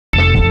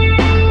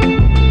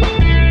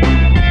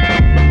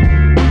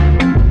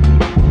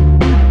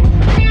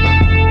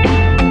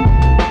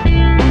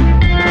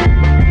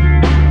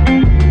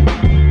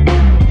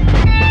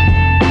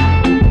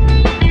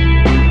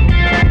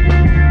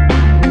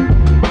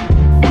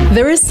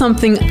There is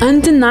something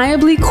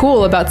undeniably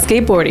cool about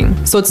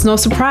skateboarding, so it's no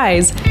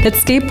surprise that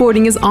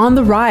skateboarding is on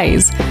the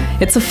rise.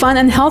 It's a fun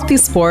and healthy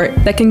sport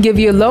that can give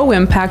you a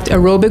low-impact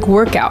aerobic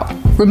workout.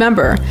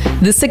 Remember,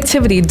 this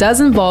activity does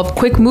involve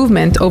quick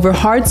movement over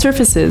hard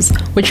surfaces,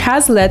 which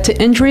has led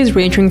to injuries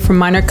ranging from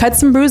minor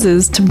cuts and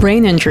bruises to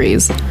brain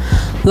injuries.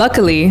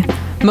 Luckily,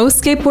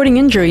 most skateboarding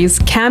injuries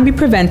can be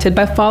prevented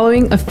by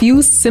following a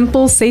few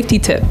simple safety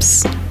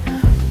tips.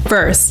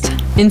 First,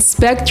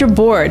 inspect your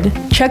board.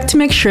 Check to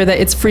make sure that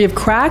it's free of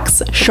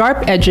cracks,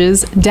 sharp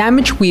edges,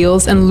 damaged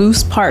wheels, and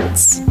loose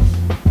parts.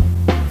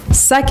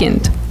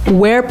 Second,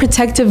 wear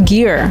protective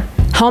gear.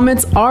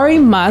 Helmets are a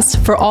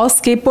must for all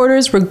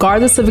skateboarders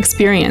regardless of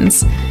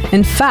experience.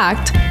 In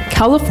fact,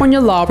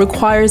 California law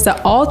requires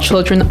that all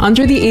children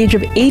under the age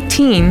of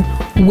 18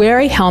 wear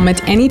a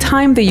helmet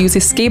anytime they use a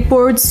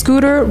skateboard,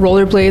 scooter,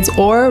 rollerblades,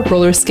 or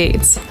roller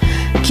skates.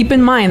 Keep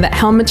in mind that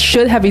helmets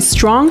should have a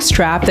strong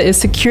strap that is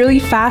securely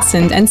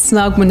fastened and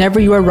snug whenever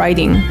you are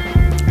riding.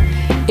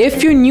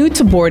 If you're new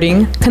to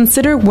boarding,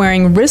 consider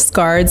wearing wrist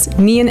guards,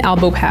 knee and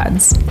elbow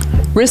pads.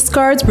 Wrist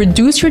guards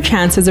reduce your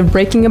chances of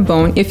breaking a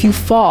bone if you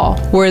fall,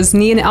 whereas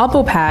knee and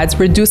elbow pads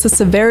reduce the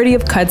severity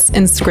of cuts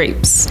and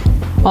scrapes.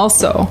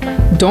 Also,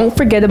 don't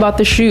forget about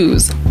the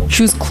shoes.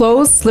 Choose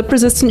closed,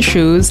 slip-resistant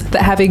shoes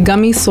that have a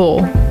gummy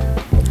sole.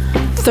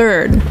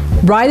 Third,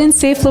 ride in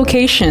safe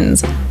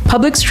locations.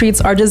 Public streets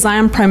are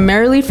designed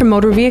primarily for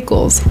motor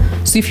vehicles,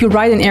 so if you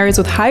ride in areas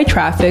with high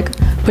traffic,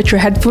 put your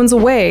headphones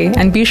away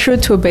and be sure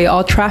to obey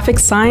all traffic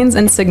signs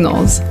and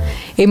signals.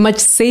 A much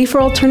safer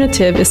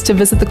alternative is to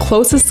visit the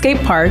closest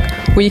skate park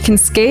where you can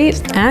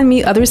skate and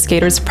meet other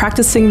skaters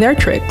practicing their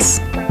tricks.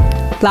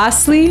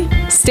 Lastly,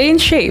 stay in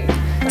shape.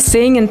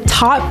 Staying in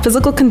top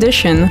physical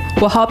condition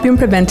will help you in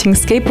preventing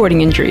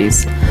skateboarding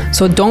injuries,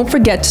 so don't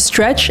forget to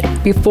stretch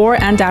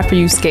before and after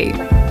you skate.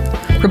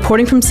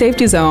 Reporting from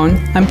Safety Zone,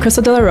 I'm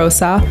Crystal De La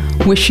Rosa,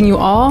 wishing you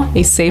all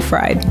a safe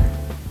ride.